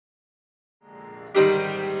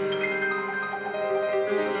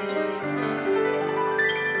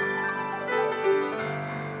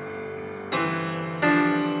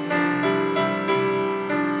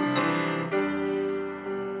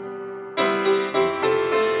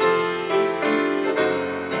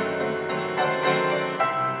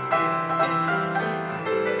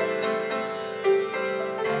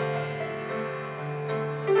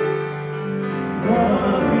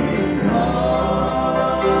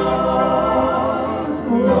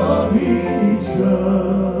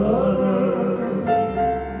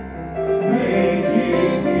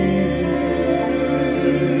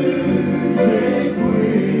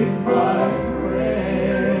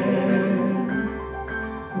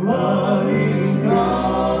loving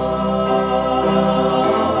God,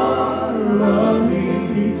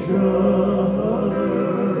 loving each other,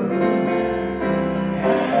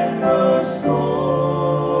 and the story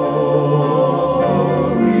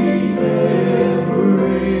never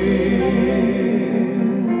ends.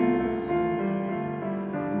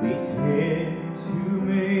 We tend to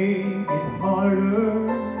make it harder,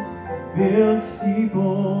 build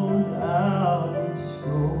steeples out of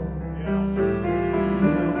stone,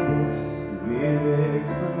 fill books with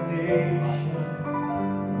explanations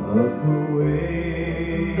of the ways.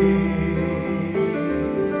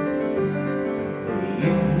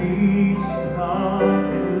 If we stop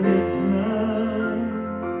and listen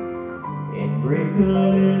and break a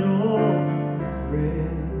little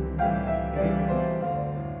bread,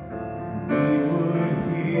 we would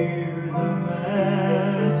hear the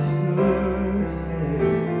Master say,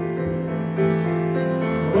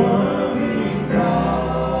 loving God,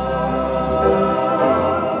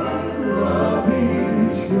 loving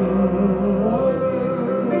each other,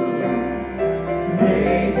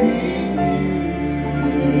 making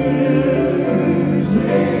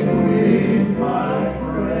music with my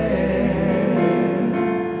friends,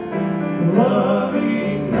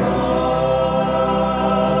 loving God,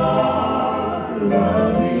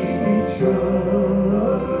 loving each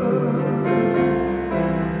other,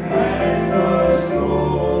 and the story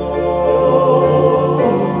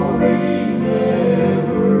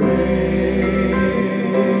never ends.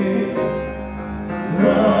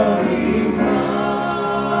 Loving God,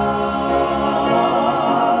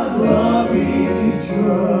 loving each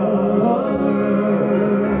other,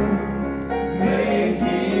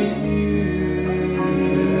 making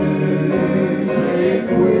music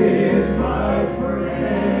with my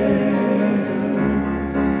friends,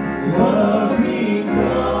 loving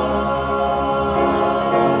God,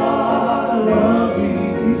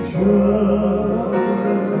 loving each other,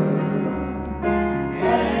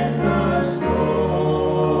 and the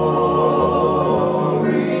story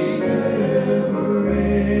never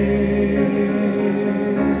ends,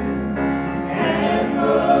 and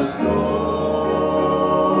the story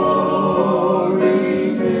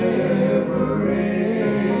never ends.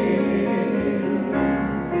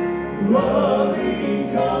 Loving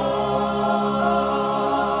God,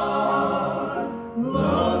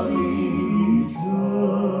 loving each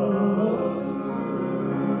other.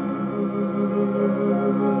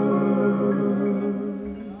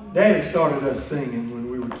 Daddy started us singing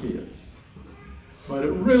when we were kids, but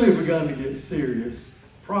it really begun to get serious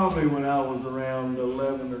probably when I was around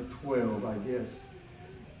 11 or 12, I guess.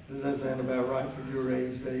 Does that sound about right for your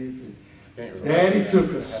age, Dave? Daddy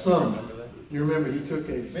took a summer. You remember he took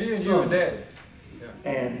a summer. Me and you and Daddy.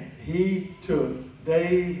 Yeah. And he took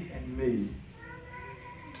Dave and me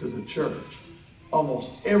to the church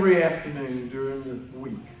almost every afternoon during the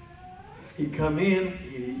week. He'd come in,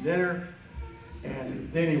 he'd eat dinner,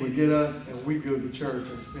 and then he would get us and we'd go to the church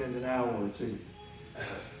and spend an hour or two.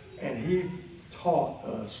 And he taught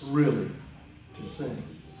us really to sing.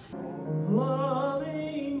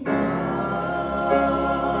 Loving God,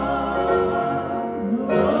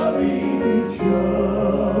 loving each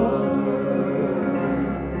other,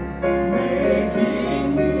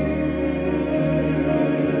 making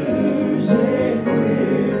music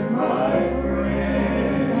with my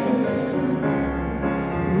friends,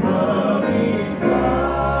 loving God,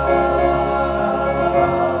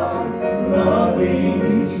 loving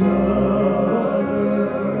each other,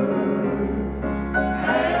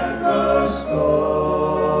 and the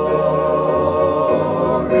story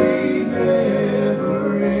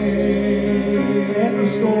never ends. And the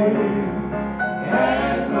story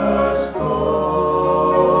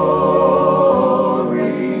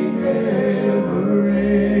never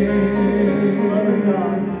ends.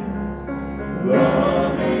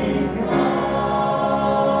 Loving God,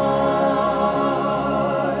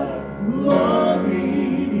 loving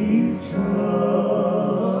each other.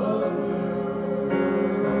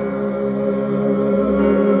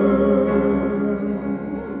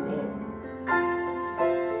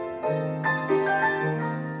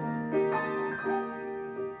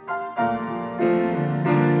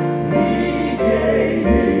 He gave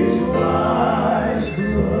his life's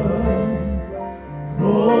blood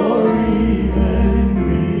for even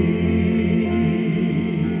me.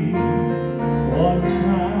 Once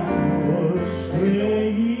I was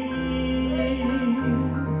straying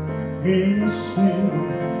in sin,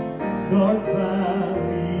 dark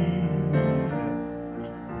valley,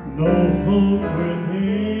 no hope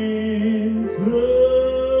within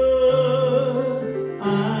could I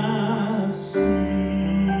see.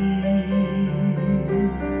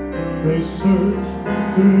 They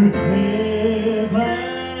searched through heaven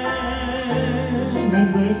and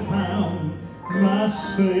they found my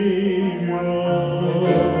Savior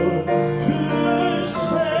to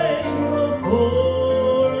save a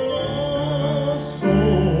poor lost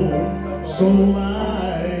soul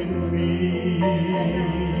like me.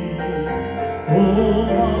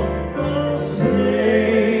 Oh, a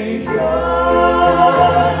Savior,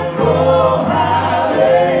 oh,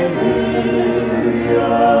 hallelujah.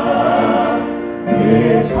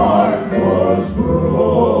 His heart was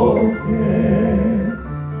broken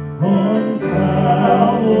on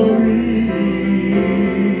Calvary.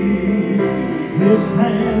 His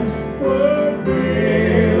hands were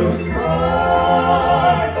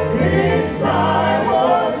nail-scarred, his side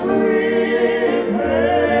was riven.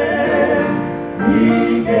 He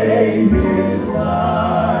gave his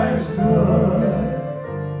life's blood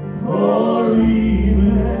for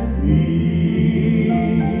even me.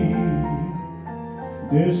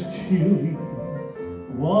 There's chilling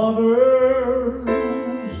waters,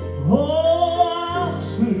 oh, I'll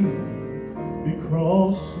soon be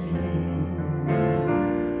crossing,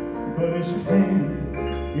 but his hand,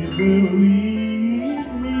 it will lead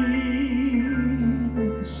me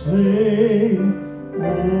safe. Oh,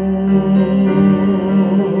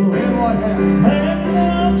 And what happened? and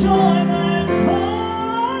I'll join that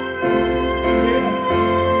chorus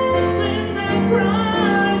in that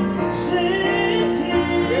bright city,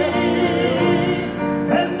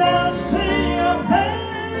 and I'll sing a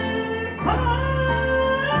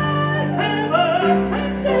forever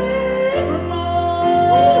and evermore.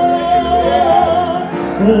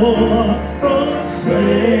 Oh,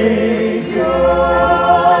 Savior,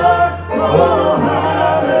 oh,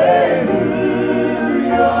 hallelujah.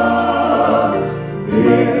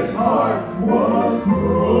 His heart was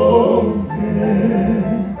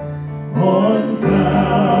broken on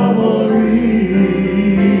Calvary.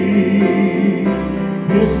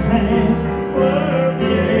 His hands were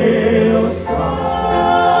nail-scarred,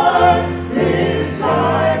 his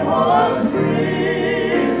side was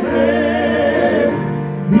riven.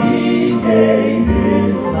 He gave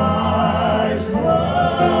his life's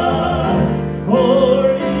blood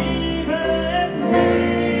for even me.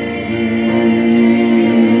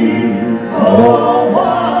 Oh,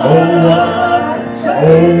 what a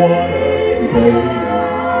Savior.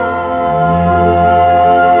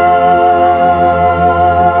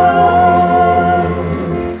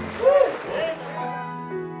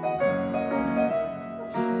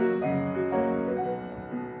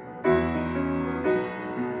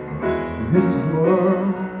 This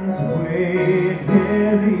world's weighing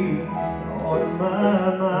heavy on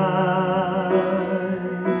my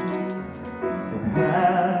mind. The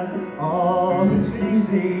path is always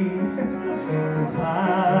easy,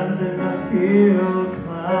 sometimes an uphill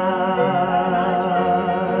climb.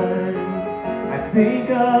 I think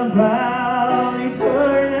about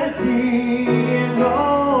eternity and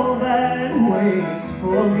all that waits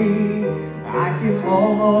for me. I can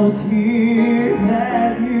almost hear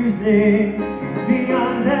that music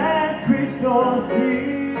beyond that crystal sea.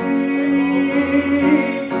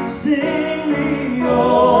 Sing me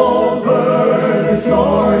over the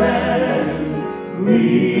Jordan,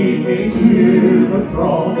 lead me to the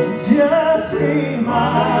throne. Just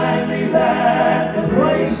remind me that the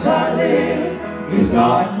place I live is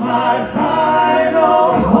not my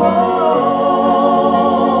final home.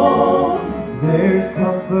 There's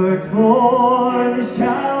comfort for this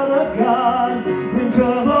child of God when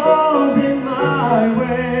trouble's in my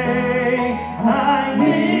way. I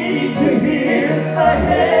need to hear a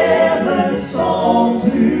heaven song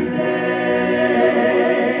today.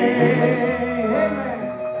 Amen.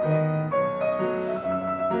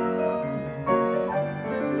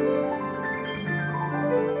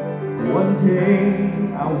 One day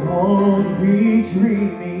I won't be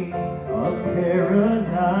dreaming of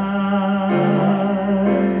paradise.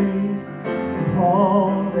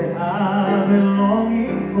 All that I've been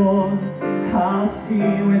longing for, I'll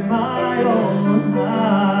see with my own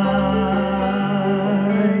eyes.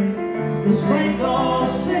 The saints all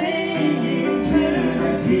singing to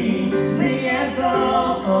the King, the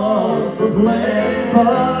anthem of the blessed.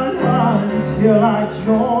 But until I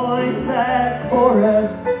join that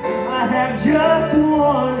chorus, I have just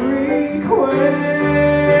one request.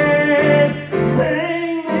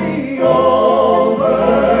 Sing me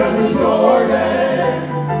over the Jordan,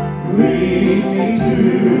 lead me to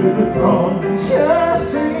the throne.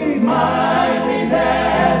 Just remind me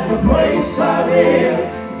that the place I live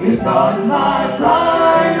is not my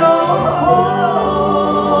final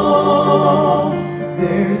home.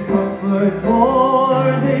 There's comfort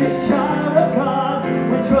for this child of God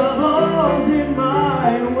when trouble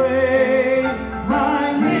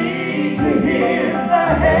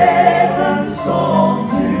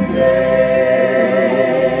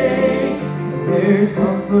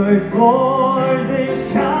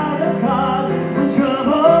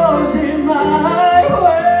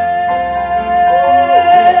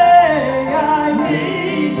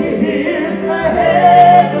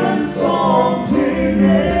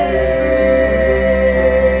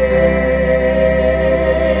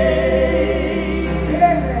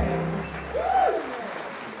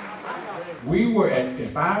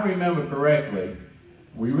remember correctly,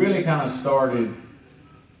 we really kind of started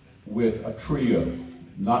with a trio,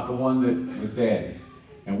 not the one that was Daddy.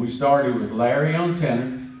 And we started with Larry on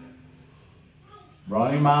tenor,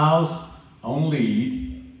 Ronnie Miles on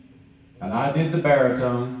lead, and I did the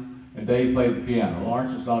baritone, and Dave played the piano.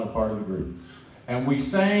 Lawrence was not a part of the group. And we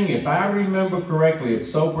sang, if I remember correctly, at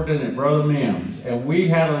Soperton at Brother Mims, and we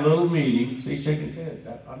had a little meeting. See, shaking his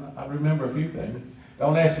head. I remember a few things.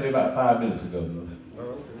 Don't ask me about 5 minutes ago,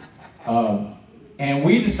 though. And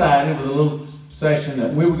we decided with a little session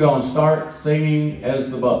that we were going to start singing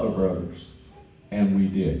as the Butler Brothers. And we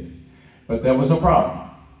did. But there was a problem.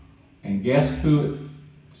 And guess whose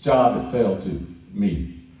job it fell to?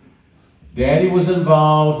 Me. Daddy was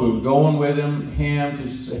involved. We were going with him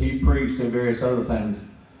he preached and various other things.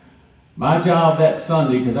 My job that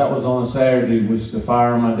Sunday, because that was on a Saturday, was to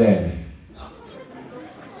fire my daddy.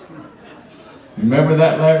 Remember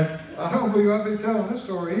that, Larry? I don't believe I've been telling this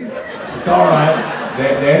story either. It's all right.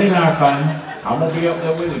 Daddy and I are fine. I'm going to be up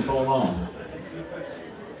there with him for long.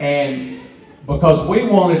 And because we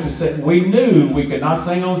wanted to sing, we knew we could not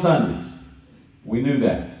sing on Sundays. We knew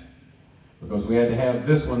that. Because we had to have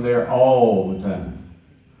this one there all the time.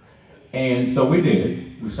 And so we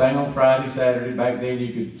did. We sang on Friday, Saturday. Back then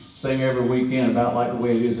you could sing every weekend, about like the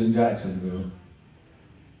way it is in Jacksonville.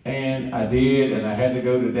 And I did, and I had to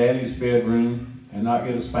go to Daddy's bedroom and not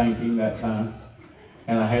get a spanking that time.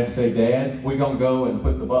 And I had to say, Dad, we're going to go and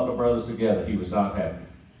put the Butler Brothers together. He was not happy.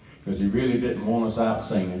 Because he really didn't want us out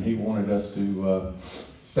singing. He wanted us to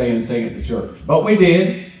stay and sing at the church. But we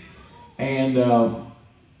did. And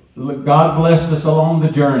God blessed us along the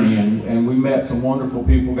journey, and we met some wonderful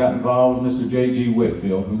people, got involved with Mr. J.G.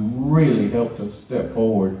 Whitfield, who really helped us step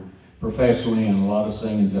forward professionally in a lot of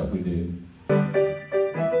singings that we did.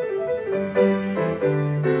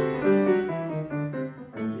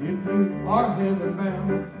 If you are heaven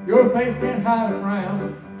bound, your face can't hide a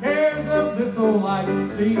frown. Cares of this old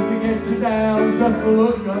life seem to get you down. Just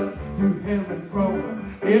look up to heaven's throne.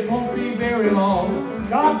 It won't be very long.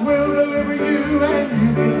 God will deliver you, and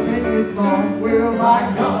you can sing this song. Well,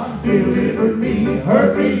 my God delivered me,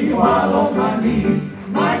 hurt me while on my knees.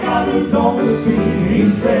 My God moved on the scene, He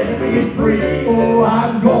set me free. Oh,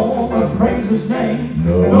 I'm gonna praise His name.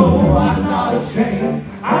 No, I'm not ashamed.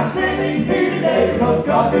 I'm standing here today because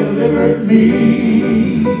God delivered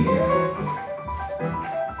me.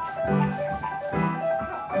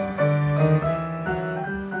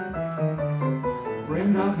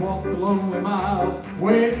 I've walked a lonely mile,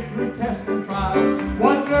 waded through tests and trials,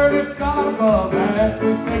 wondered if God above had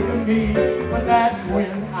forsaken me. But that's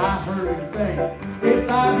when I heard Him say, it's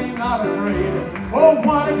I, be not afraid. Oh,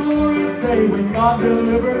 what a glorious day when God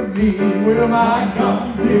delivered me. Well, my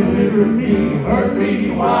God delivered me, hurt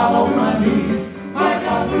me while on my knees. My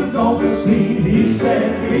God moved on the scene, He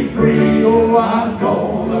set me free. Oh, I'm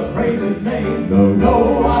gonna praise His name.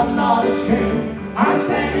 No, I'm not ashamed. I'm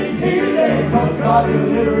standing here today because God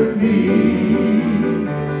delivered me.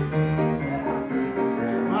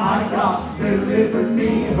 My God delivered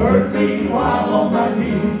me, hurt me while on my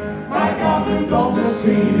knees. My God moved on the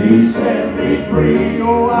scene, He set me free.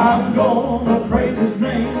 Oh, I'm gonna praise His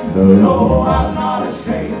name. No, I'm not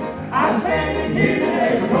ashamed. I'm standing here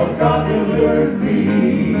today because God delivered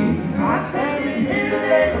me. I'm standing here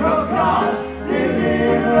today because God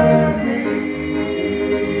delivered me.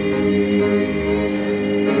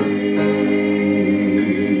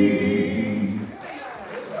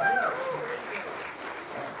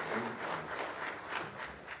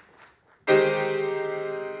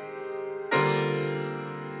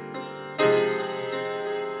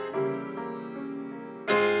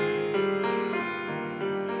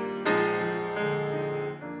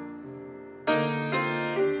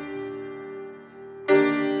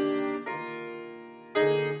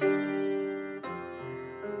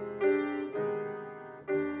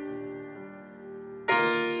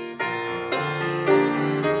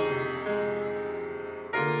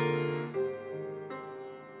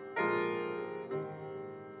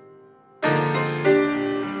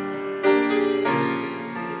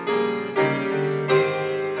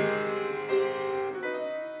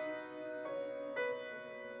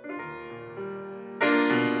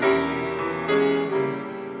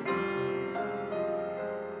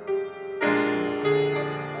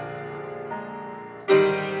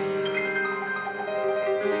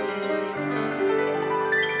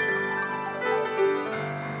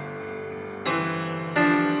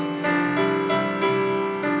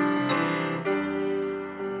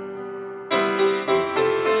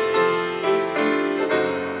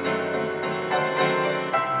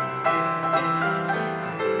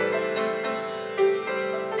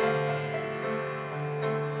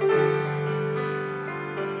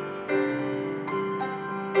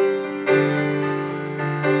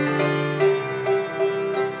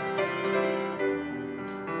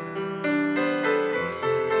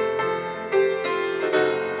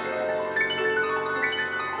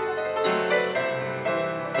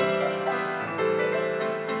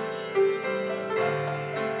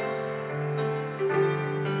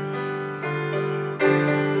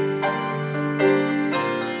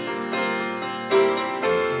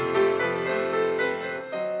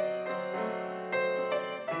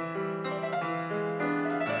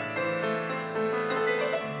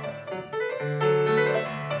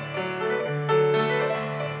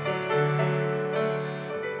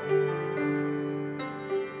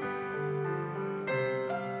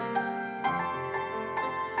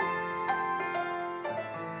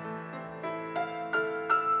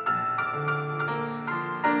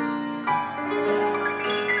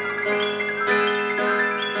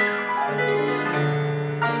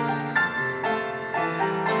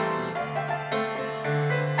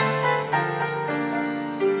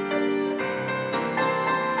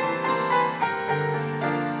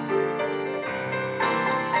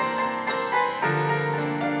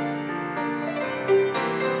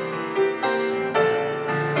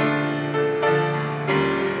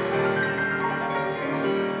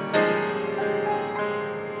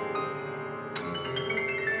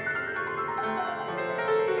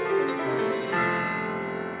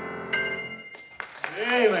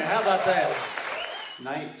 how about that?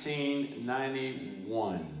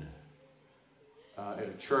 1991 at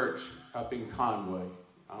a church up in Conway.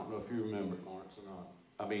 I don't know if you remember it, Lawrence, or not.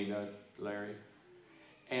 I mean, Larry.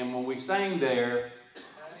 And when we sang there,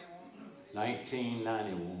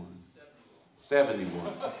 1991,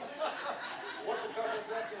 71.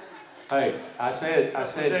 Hey, I said,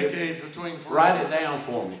 decades between friends. Write it down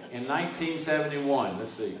for me. In 1971,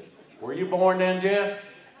 let's see. Were you born then, Jeff?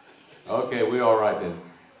 Okay, we all right then.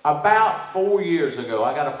 About 4 years ago,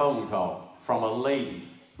 I got a phone call from a lady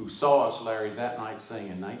who saw us, Larry, that night sing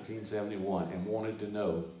in 1971 and wanted to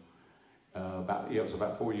know it was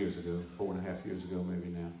about 4 years ago, 4.5 years ago maybe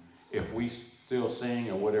now, if we still sing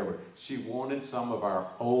or whatever. She wanted some of our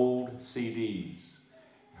old CDs.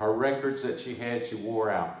 Her records that she had, she wore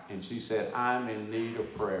out. And she said, I'm in need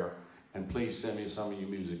of prayer, and please send me some of your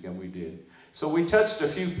music. And we did. So we touched a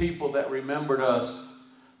few people that remembered us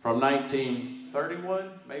from 1931,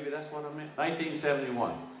 maybe that's what I meant,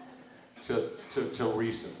 1971 to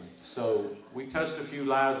recently. So we touched a few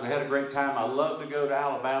lives. We had a great time. I love to go to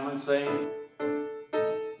Alabama and sing.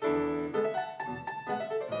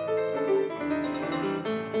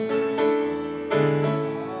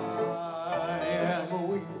 I am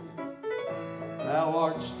weak, thou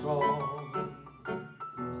art strong.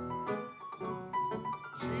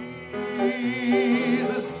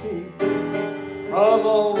 Jesus, keep from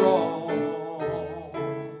all wrong,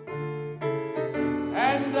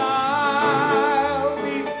 and I'll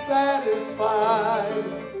be satisfied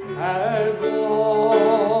as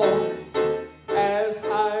long as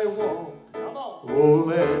I walk. Oh,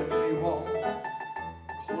 let me walk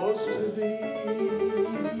close to thee.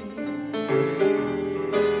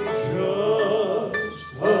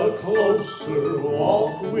 Just a closer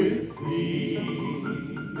walk with thee.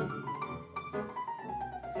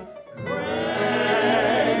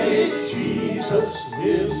 Granted, Jesus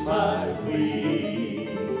is my plea.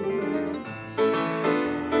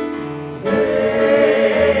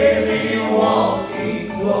 Daily walking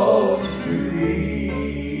close to thee.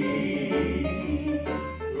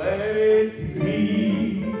 Let it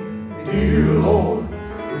be, dear Lord,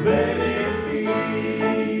 let it be.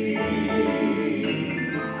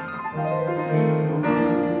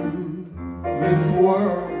 This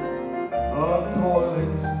world of toil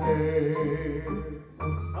and snare,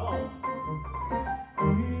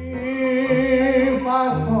 if I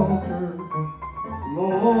falter,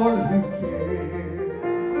 Lord, who cares?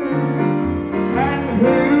 And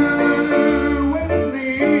who with me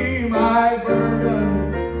my burden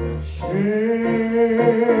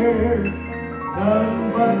shares? None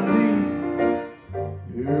but thee,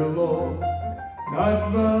 dear Lord, none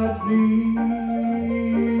but thee.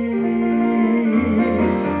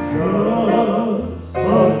 Just a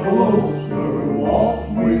closer walk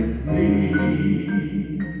with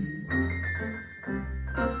thee.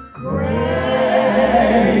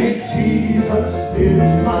 Great Jesus is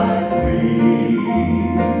my plea.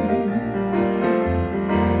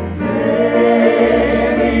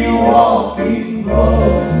 Daily walking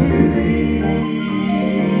close to thee.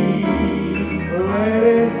 Let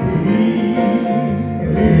it be,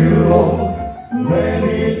 dear Lord, let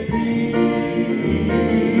it be.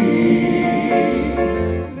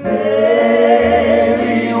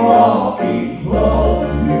 Daily walking close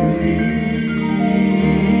to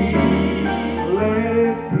thee. Let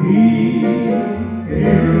it be,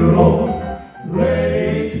 dear Lord, let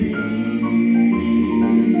it be.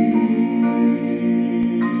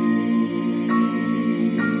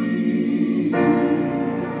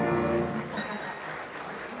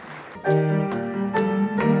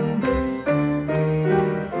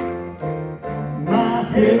 My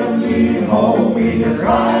heavenly home is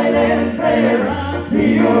bright and fair. I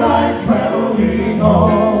feel like traveling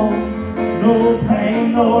on. No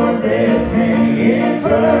pain nor death can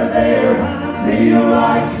enter there. I feel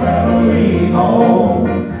like traveling on.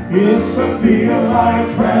 Yes, I feel like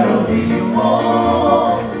traveling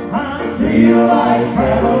on. I feel like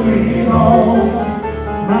traveling on.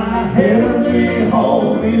 My heavenly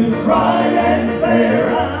home is bright and fair.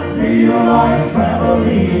 I feel like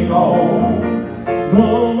traveling on. The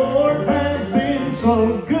Lord has been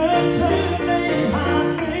so good to me.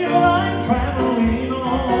 I feel like traveling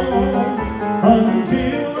on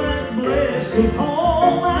until that blessed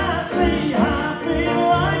home I see. I feel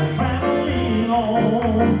like traveling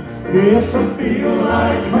on. Yes, I feel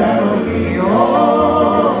like traveling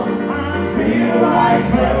on. I feel like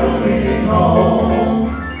traveling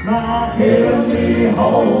on. My heavenly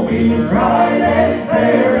home is bright and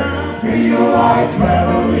fair. I feel like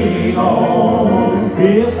traveling on.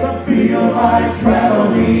 Yes, I feel like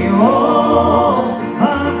traveling on.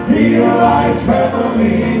 I feel like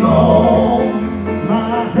traveling on. home.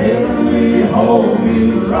 My heavenly home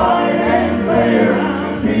is right and fair.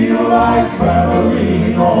 I feel like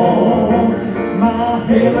traveling home. My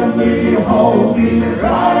heavenly home is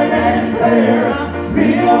right and fair. I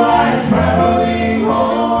feel like traveling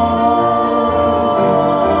home.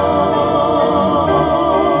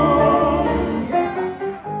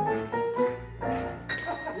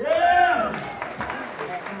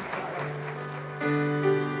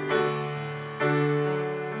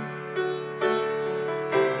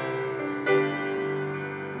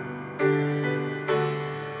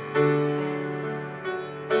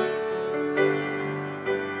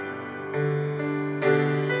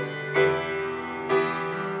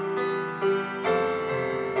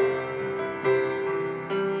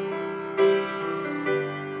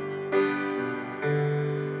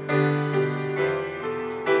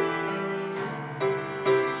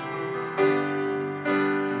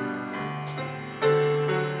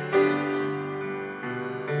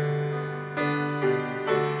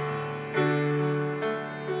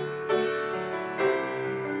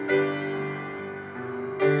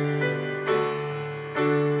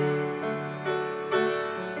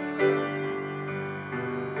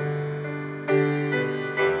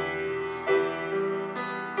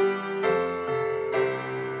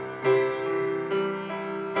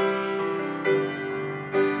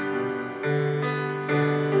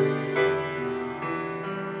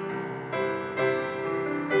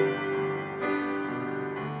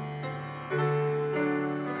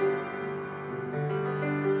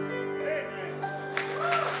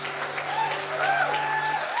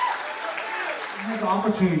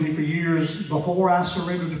 Opportunity for years before I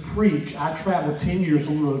surrendered to preach. I traveled 10 years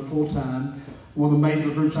on the road full time. One of the major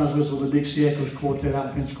groups I was with was the Dixie Echoes quartet out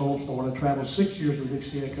in Pensacola, Florida. I traveled 6 years with the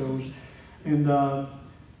Dixie Echoes, and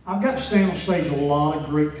I've got to stand on stage with a lot of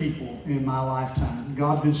great people in my lifetime.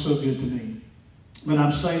 God's been so good to me. But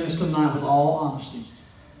I'm saying this tonight with all honesty.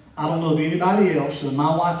 I don't know of anybody else, and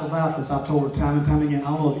my wife will vouch for this. I've told her time and time again. I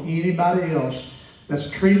don't know of anybody else that's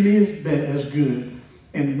treated me as good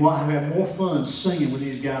and I have more fun singing with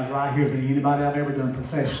these guys right here than anybody I've ever done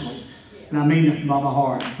professionally. And I mean it from all my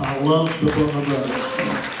heart. I love the Butler Brothers.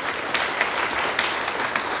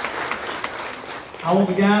 I want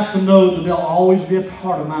the guys to know that they'll always be a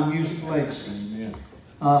part of my music legacy. And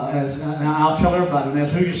I'll tell everybody, and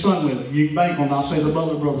that's who you sung with. You can bank on it. I'll say the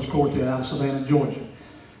Butler Brothers Quartet out of Savannah, Georgia.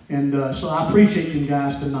 And so I appreciate you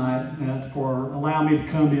guys tonight for allowing me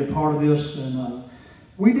to come be a part of this. And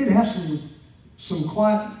we did have some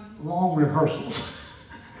quite long rehearsals.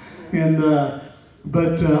 And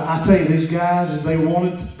but I tell you, these guys, they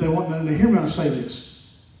wanted to hear me when I say this.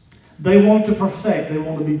 They wanted to perfect. They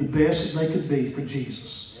wanted to be the best that they could be for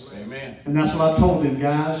Jesus. Amen. And that's what I told them,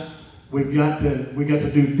 guys. We got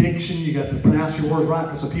to do diction. You got to pronounce your words right,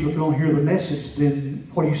 because if people don't hear the message, then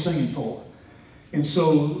what are you singing for? And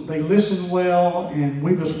so they listened well, and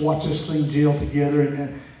we just watched this thing gel together.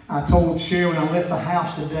 And I told Sherry when I left the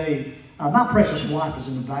house today, my precious wife is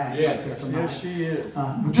in the back. Yes, right there tonight. Yes, she is.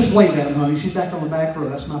 Just wave at them, honey. She's back on the back row.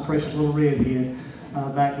 That's my precious little redhead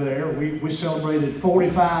back there. We celebrated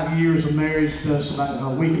 45 years of marriage just about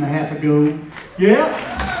a week and a half ago. Yeah.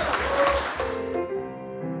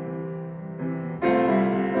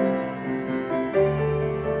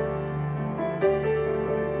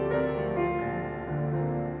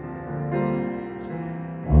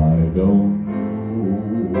 I don't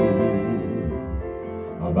know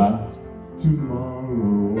about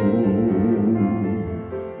tomorrow.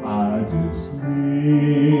 I just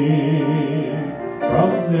live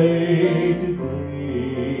from day to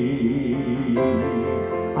day.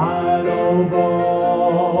 I don't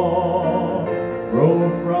borrow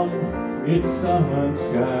from its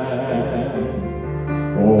sunshine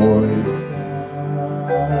or its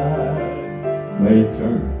skies may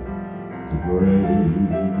turn to gray.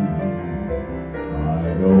 I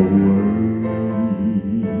don't worry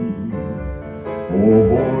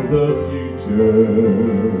for the future,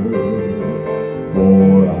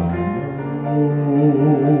 for I know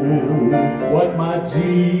what my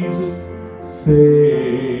Jesus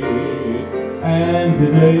said, and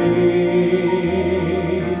today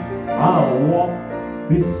I'll walk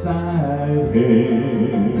beside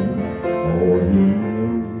him, for he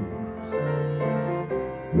knows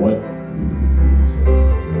what is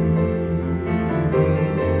ahead.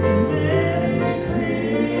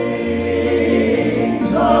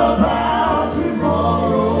 About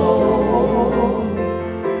tomorrow,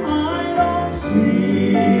 I don't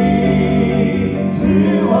seem to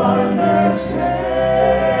understand,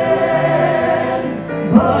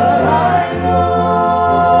 but I know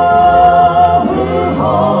who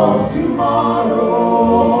holds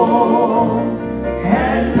tomorrow.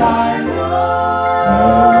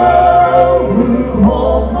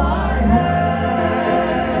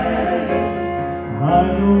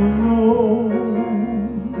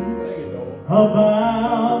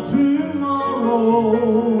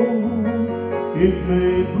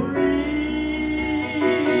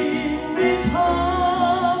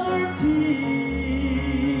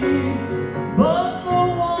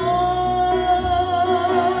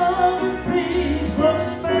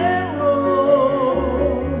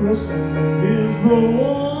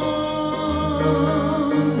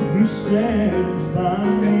 stands by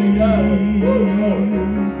me,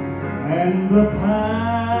 and the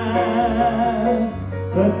path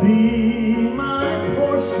that be my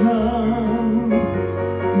portion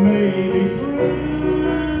may be through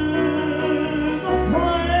the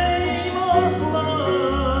flame or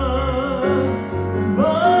flood,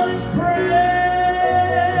 but His presence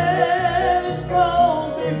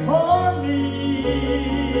goes before me,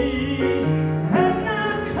 and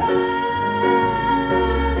I'm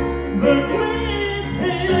covered with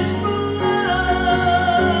His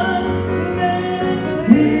blood.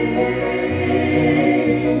 Many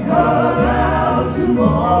things about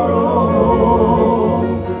tomorrow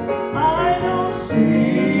I don't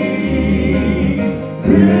seem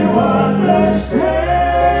to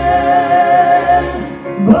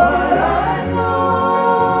understand, but I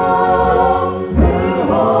know who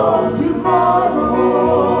holds tomorrow,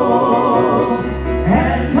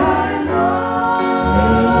 and I know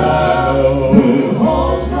who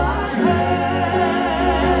holds my hand.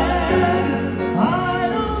 I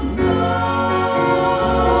don't know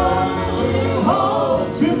who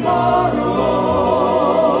holds tomorrow,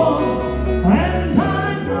 and I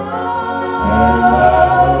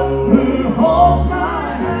know who holds my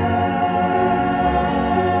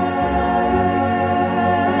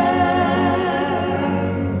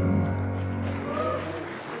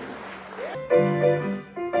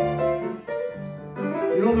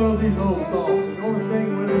You don't know these old songs. If you want to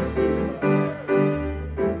sing with us, please.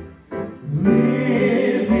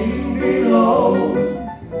 living below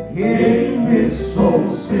in this so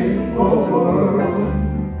sinful world.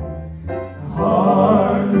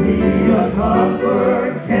 Hardly a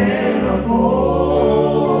comfort can afford.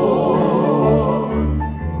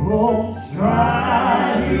 Oh,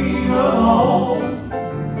 striving alone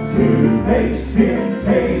to face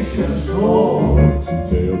temptation sore.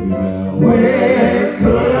 Tell me now, Where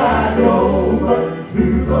could I go but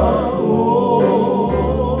to the Lord?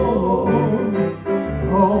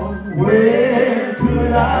 Oh, where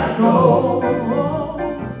could I go?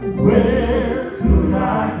 Where could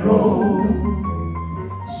I go?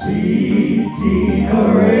 Seeking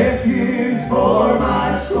a refuge for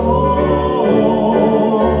my soul,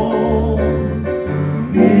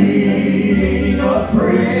 needing a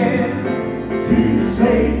friend to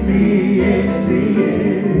save me in the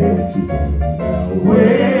end. won't you tell me now?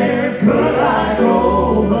 Where could I go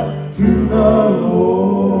but to the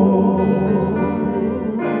Lord?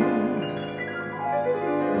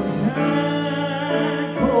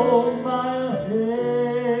 Shackled by a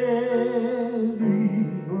heavy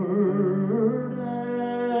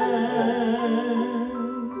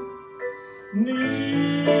burden,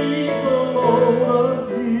 neath the load of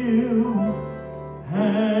guilt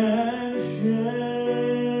and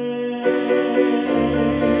shame,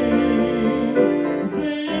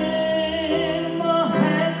 then the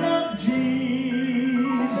hand of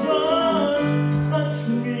Jesus touched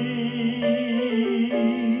me,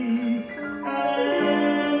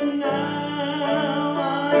 and now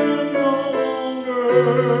I'm no longer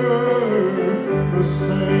the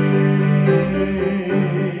same.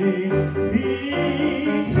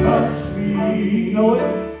 He touched me, know it?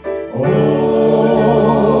 Oh,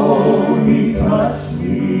 He touched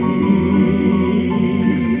me,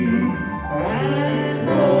 and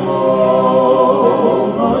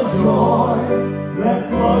oh, the joy that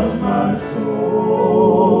floods my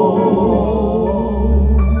soul.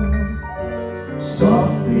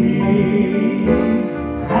 Something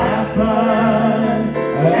happened,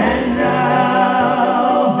 and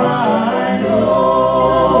now I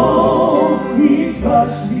know He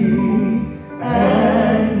touched me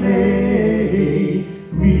and made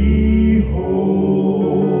me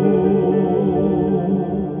whole.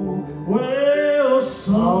 Well,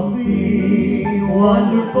 something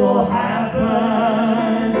wonderful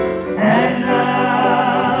happened, and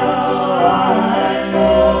now I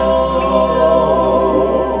know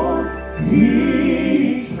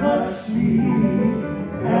He touched me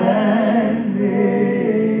and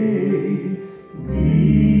made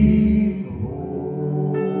me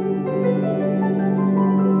whole.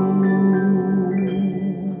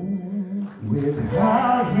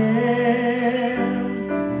 Without Him,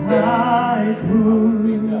 I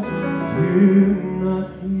could do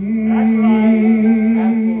nothing. That's right.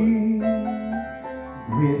 Absolutely.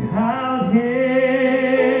 Without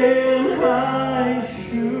Him, I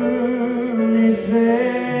surely fail.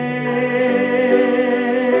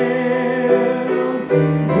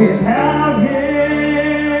 Without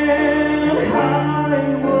Him, I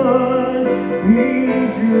would be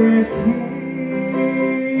drifting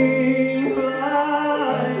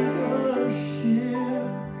like a ship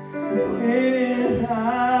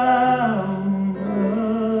without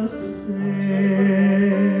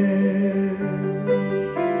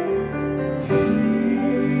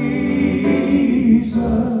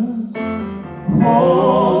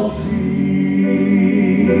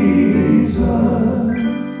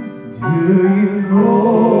you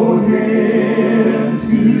know him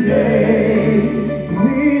today?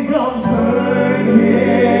 Please don't turn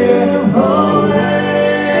him away.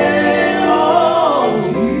 Oh,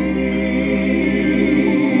 Jesus.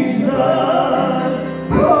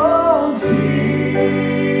 Oh, Jesus.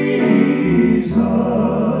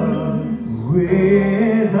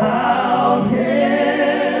 Without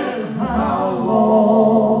him, how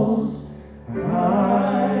lost I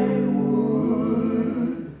would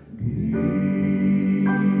be.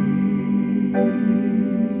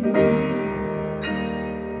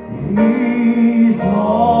 He's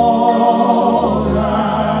all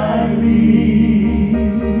I need.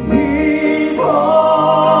 He's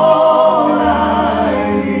all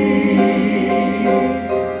I need.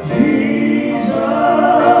 Jesus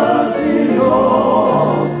is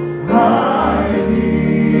all I need.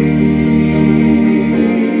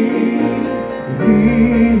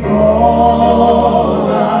 He's all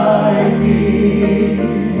I need.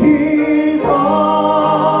 He's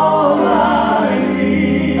all I need.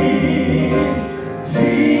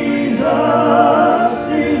 Jesus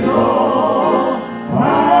is all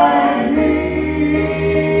I need.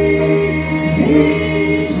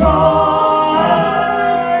 He's all I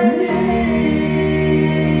need.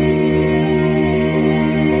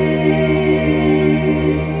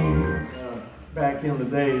 Back in the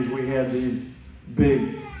days, we had these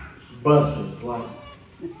big buses, like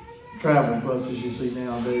travel buses you see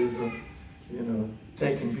nowadays,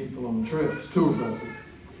 taking people on trips, tour buses.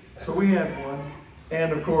 So we had one.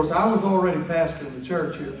 And of course, I was already pastoring the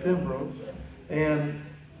church here at Pembroke. And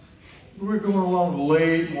we were going along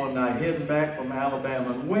late one night, heading back from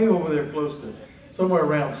Alabama, and way over there close to somewhere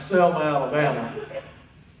around Selma, Alabama.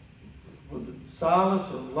 Was it Silas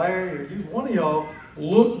or Larry or you? One of y'all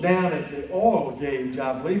looked down at the oil gauge,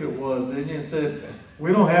 I believe it was, didn't you, and said,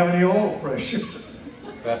 "We don't have any oil pressure."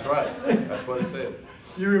 That's right. That's what it said.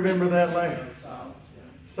 You remember that, Larry?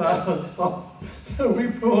 Silas saw. We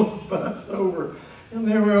pulled the bus over, and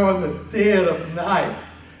there we are in the dead of night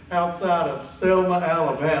outside of Selma,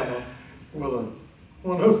 Alabama, with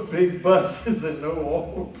one of those big buses and no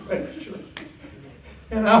oil pressure.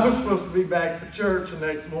 And I was supposed to be back for church the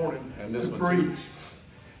next morning to preach.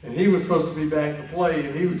 And he was supposed to be back to play,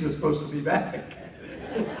 and he was just supposed to be back.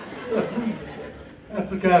 So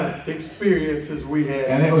that's the kind of experiences we had.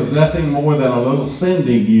 And it was nothing more than a little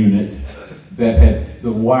sending unit that had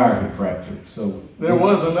the wire had fractured. So there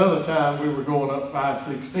was another time we were going up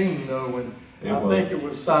 516 though, and I think it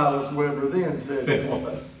was Silas Weber then said,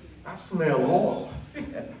 "I smell oil."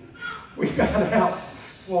 We got out,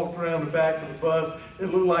 walked around the back of the bus. It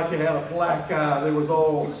looked like it had a black eye. There was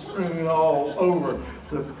oil streaming all over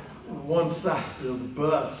the one side of the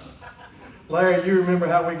bus. Larry, you remember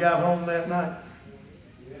how we got home that night?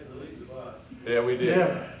 yeah, we did.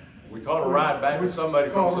 Yeah. We caught a ride back with somebody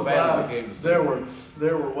from Savannah that came to see There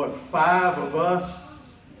were what, 5 of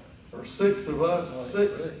us or 6 of us?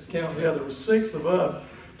 Count. Yeah, there were 6 of us.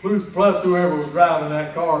 Plus whoever was driving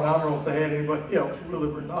that car, and I don't know if they had anybody else with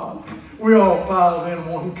them or not. We all piled in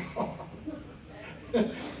one car.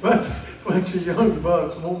 Bunch of young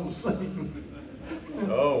bucks won't sing.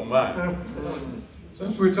 Oh my.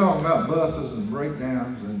 Since we're talking about buses and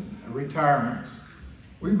breakdowns and retirements,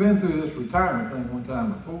 we've been through this retirement thing one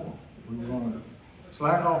time before. We were going to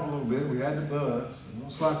slack off a little bit. We had the bus, and we'll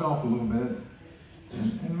slack off a little bit,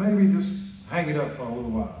 and maybe just hang it up for a little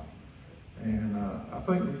while. And I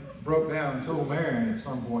think we broke down and told Marion at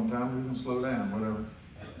some point in time we were going to slow down, whatever.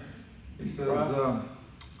 He says,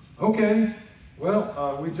 "Okay,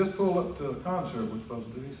 well, we just pulled up to a concert we're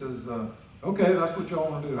supposed to do." He says, "Okay, that's what y'all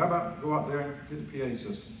want to do. How about go out there and get the PA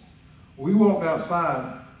system?" We walked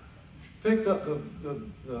outside, picked up the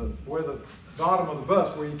where the bottom of the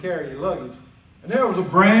bus where you carry your luggage, and there was a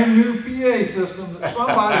brand new PA system that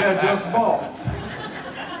somebody had just bought.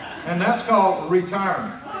 And that's called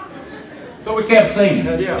retirement. So we kept singing.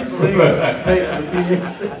 Yeah, so they paid for the PA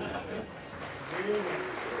system.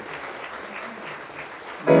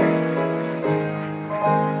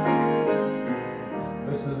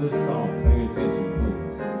 Listen to this song. Pay attention, please.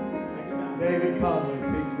 David Conley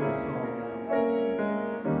picked this song out.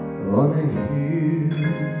 On a hill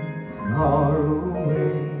far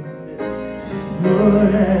away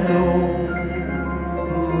stood an old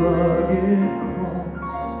rugged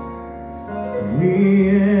cross, the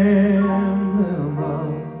emblem of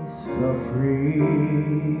suffering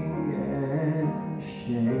and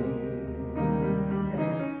shame.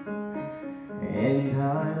 And I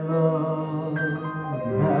love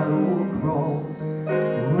that old cross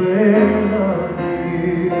where the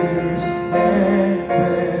years had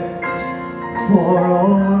passed for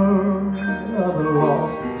all of the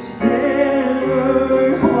lost.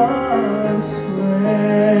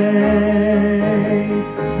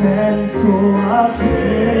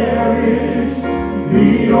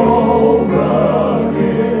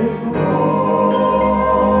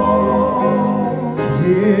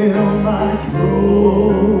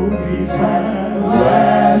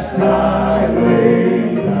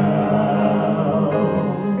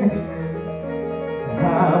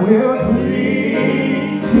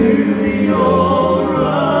 the old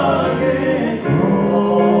rugged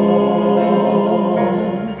cross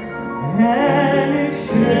and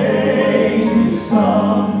exchanging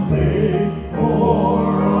something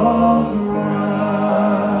for a crown.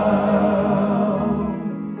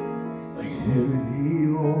 To the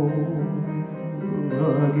old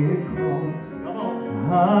rugged cross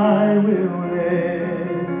I will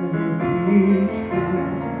ever be true.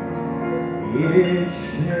 Its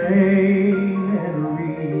shame and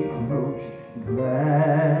reproach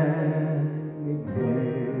gladly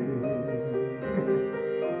bear.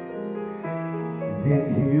 Then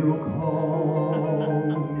he'll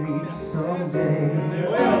call me someday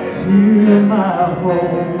to my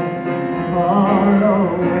home far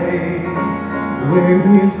away, where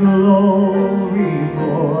his glory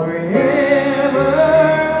forever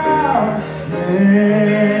I'll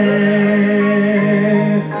share.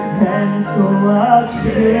 And so I'll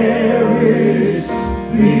cherish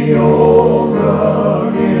the old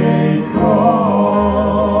rugged cross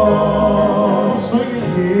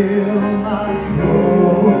till my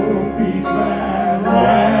trophies at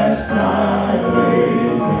last I lay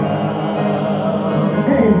down.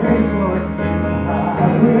 Hey, praise the Lord. I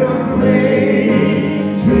will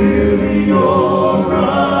cling to the old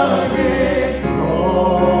rugged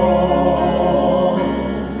cross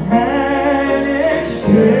and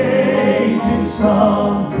exchanging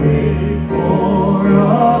something for a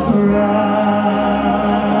crown.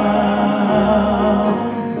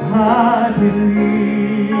 I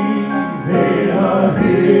believe in a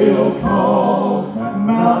hill called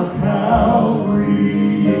Mount Calvary.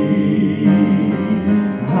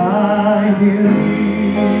 I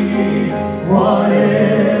believe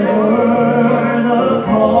whatever the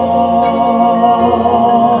cost,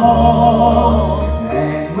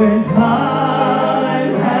 and when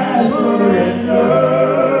time has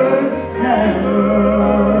surrendered and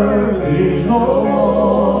earth is no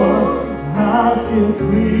more, I'll still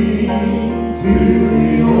cling to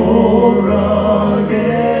the old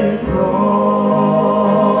rugged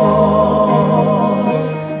cross.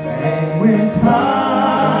 And when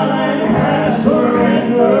time has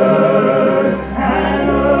surrendered and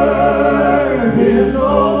earth is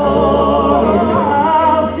no more,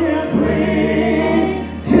 I'll still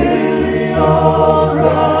cling to the old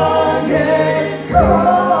rugged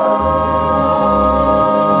cross.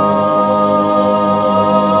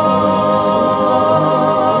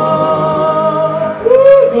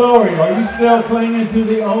 Woo, glory. Are you still clinging to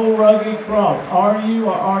the old rugged cross? Are you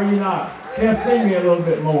or are you not? Jeff, sing me a little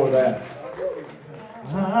bit more of that.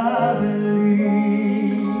 I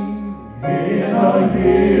believe in a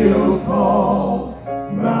hill called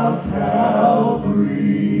Mount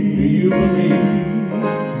Calvary. Do you believe?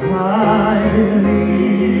 I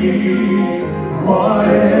believe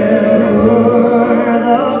whatever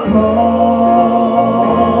the cost,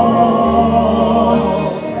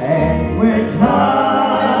 and when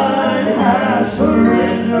time has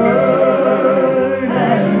surrendered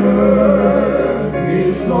and earth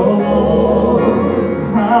is no more,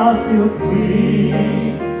 I'll still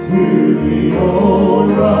cling to the old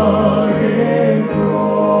rugged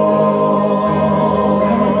cross.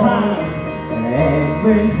 And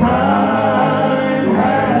when time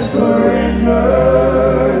has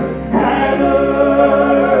surrendered and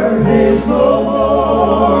earth is no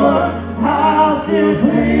more, I'll still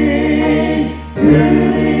cling to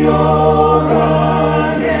the old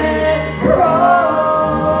rugged cross.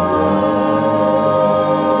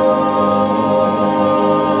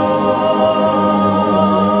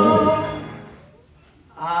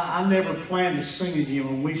 I never planned to sing again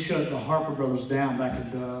when we shut the Harper Brothers down back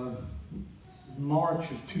in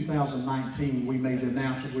March of 2019. We made the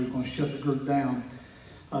announcement we were going to shut the group down.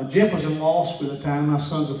 Jeff was in law school at the time. My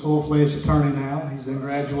son's a full-fledged attorney now. He's been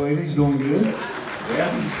graduated. He's doing good. Yeah.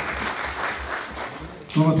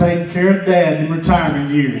 I'm going to take care of Dad in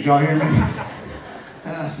retirement years. Y'all hear me?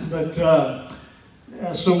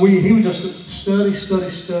 So he would just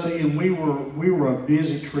study, and we were a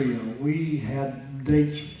busy trio. We had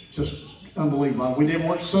dates just unbelievable. We didn't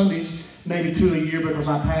work Sundays, maybe 2 a year, because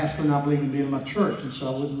I pastored and I believed in being in my church, and so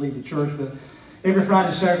I wouldn't leave the church. But every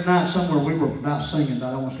Friday, Saturday night, somewhere we were about singing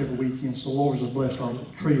about almost every weekend. So the Lord has blessed our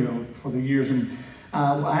trio for the years. And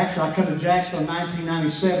actually, I come to Jacksonville in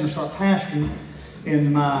 1997 to start pastoring,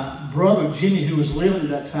 and my brother Jimmy, who was living at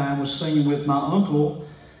that time, was singing with my uncle,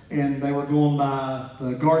 and they were going by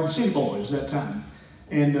the Garden City Boys at that time.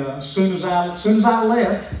 And as soon as I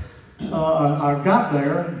left, I got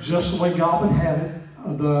there just the way God would have it.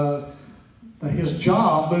 His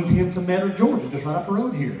job moved him to Metter, Georgia, just right up the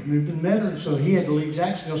road here. Moved to Metter, and so he had to leave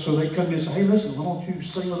Jacksonville. So they come to me and say, "Hey, listen, why don't you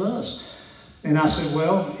sing with us?" And I said,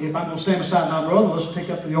 well, if I'm going to stand beside my brother, let's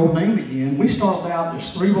pick up the old name again. We started out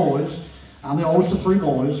as 3 boys. I'm the oldest of 3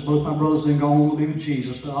 boys. Both my brothers then gone on to be with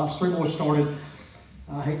Jesus. But us 3 boys started,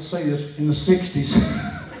 I hate to say this, in the 60s.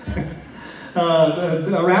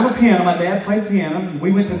 Around the piano. My dad played piano.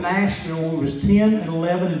 We went to Nashville when we was 10 and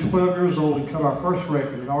 11 and 12 years old and cut our first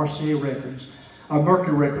record at RCA Records.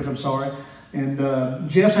 Mercury Records, I'm sorry. And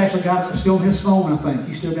Jeff's actually got it still on his phone, I think.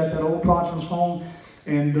 He still got that old project on his phone.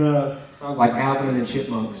 And sounds like Alvin and the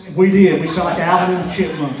Chipmunks. We did. We sound like Alvin and the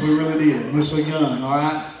Chipmunks. We really did. We were so young, all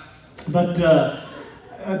right? But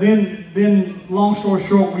then, long story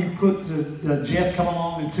short, we put Jeff come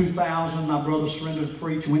along in 2000. My brother surrendered to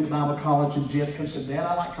preach, went to Bible college, and Jeff came and said, Dad,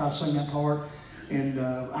 I'd like to try to sing that part. And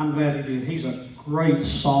I'm glad he did. He's a great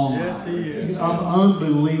songwriter. Yes, he is. An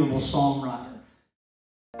unbelievable songwriter.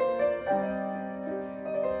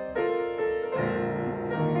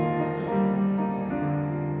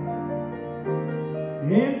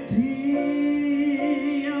 Empty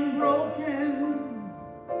and broken,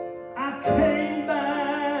 I came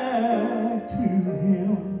back to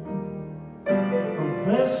him, a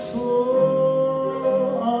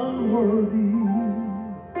vessel unworthy,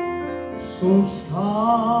 so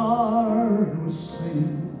scarred with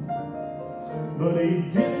sin, but he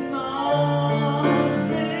did not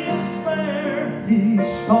despair. He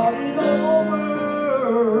started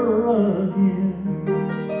over again,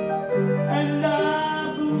 and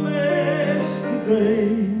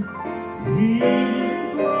he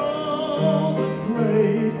didn't throw the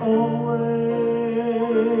clay away.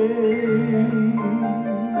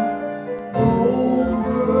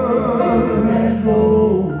 Over and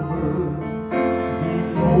over, he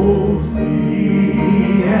molds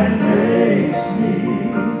me and makes me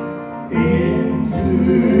into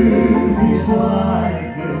his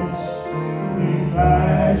likeness. He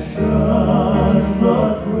fashions the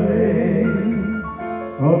clay,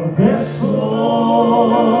 a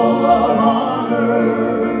vessel of honor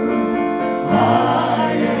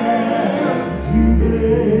I am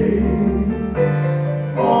today,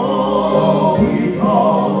 all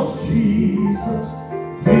because Jesus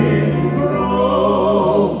didn't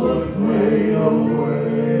throw the clay away.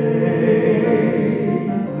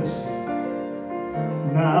 Listen.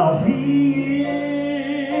 Now he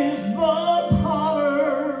is the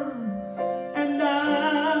potter, and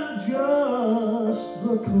I'm just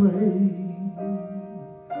the clay,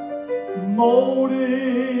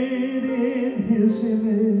 molded in his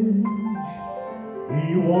image.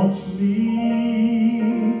 He wants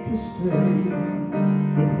me to stay,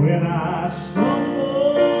 but when I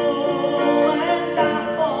stumble and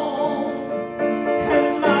I fall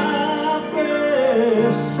and my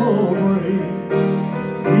vessel breaks,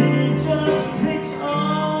 he just picks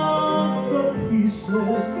up the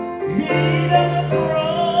pieces. He doesn't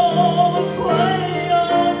throw the clay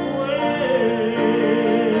away.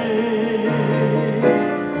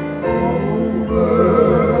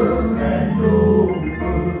 Over and over,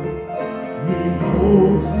 he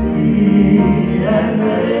molds me and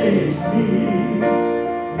makes me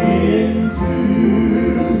into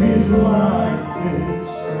his likeness.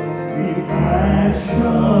 He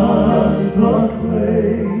fashions the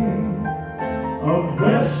clay, a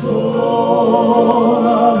vessel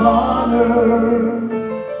of honor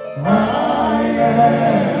I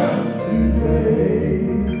am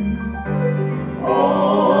today,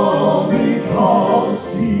 all because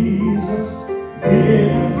Jesus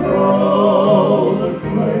didn't throw the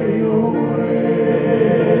clay away.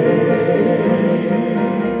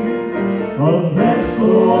 A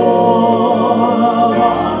vessel of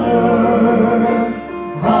honor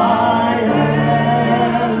I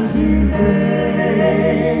am today,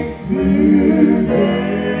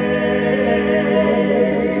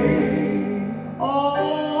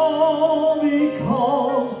 all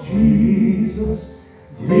because Jesus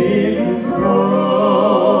didn't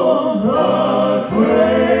throw the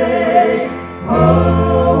clay away.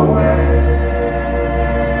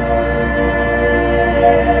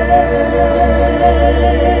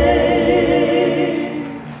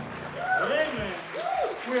 Amen.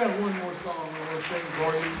 We have one more song I want to sing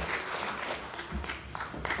for you.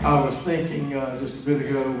 I was thinking just a bit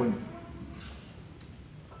ago when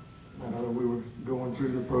we were going through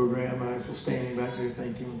the program, I was standing back there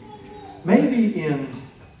thinking, maybe in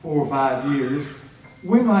 4 or 5 years,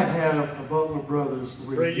 we might have a Butler Brothers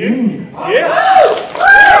reunion. Yes.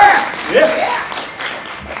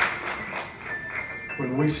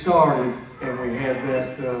 When we started and we had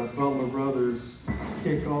that Butler Brothers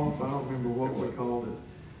kickoff, I don't remember what we called it.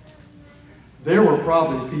 There were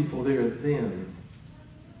probably people there then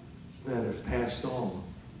that have passed on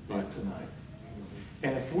by tonight.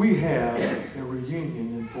 And if we have a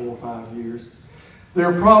reunion in 4 or 5 years, there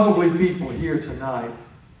are probably people here tonight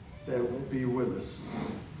that won't be with us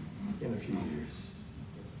in a few years.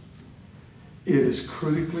 It is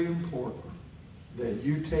critically important that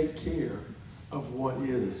you take care of what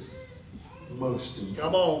is most important.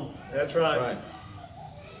 Come on, that's right.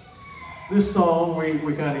 This song,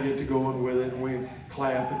 we kind of get to going with it, and we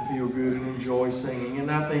clap and feel good and enjoy singing, and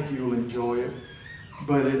I think you'll enjoy it.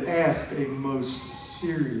 But it asks a most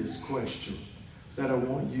serious question that I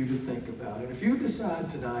want you to think about. And if you decide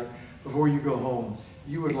tonight, before you go home,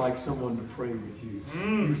 you would like someone to pray with you,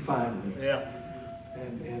 you find me. Yeah.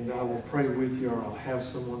 And I will pray with you, or I'll have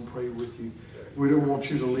someone pray with you. We don't want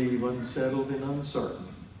you to leave unsettled and uncertain.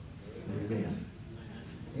 Amen.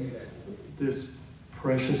 This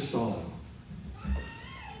precious song,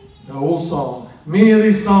 an old song. Many of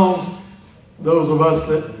these songs, those of us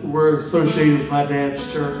that were associated with my dad's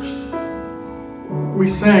church, we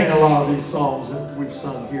sang a lot of these songs that we've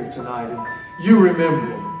sung here tonight, and you remember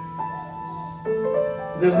them.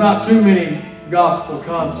 There's not too many gospel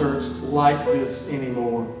concerts like this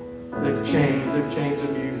anymore. They've changed the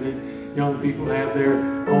music. Young people have their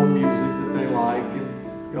own music that they like,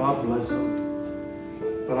 and God bless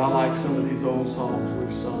them. But I like some of these old songs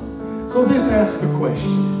we've sung. So this asks the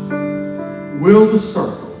question, will the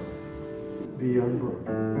circle be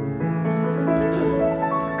unbroken?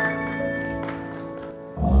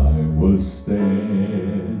 I was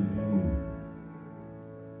standing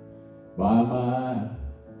by my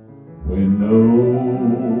window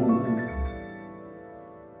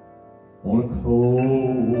on a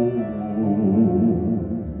cold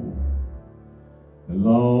and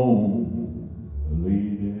lonely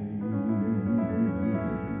day,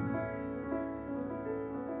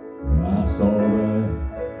 and I saw the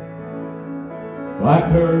black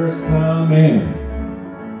hearse coming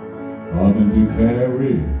to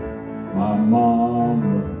carry my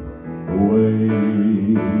mama away.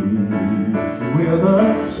 Will the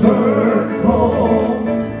circle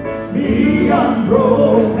be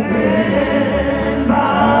unbroken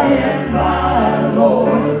by and by,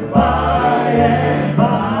 Lord, by and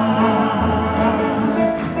by?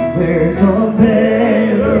 There's a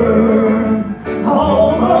better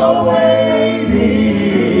home awaiting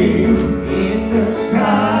in the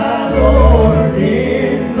sky, Lord,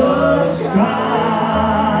 in the sky.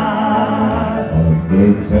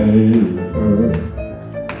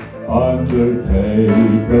 Undertaker,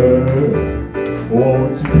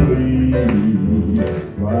 won't you please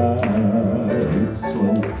ride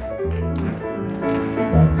slow?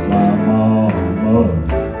 That's my mama,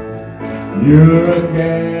 you're a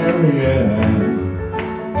carrying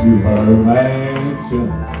to her mansion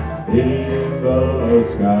in the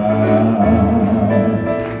sky.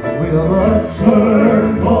 Will the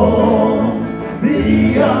circle be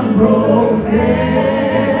unbroken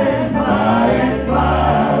by and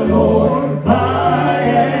by, Lord, by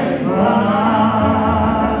and by?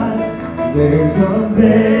 There's a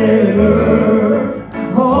better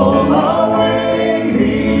home awaiting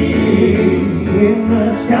in the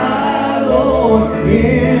sky, Lord,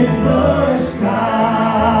 in the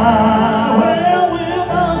sky. Well, will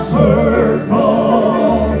the circle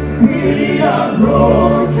be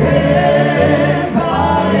unbroken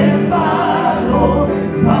by and by, Lord,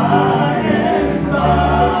 by and by?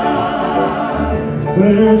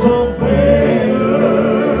 There's a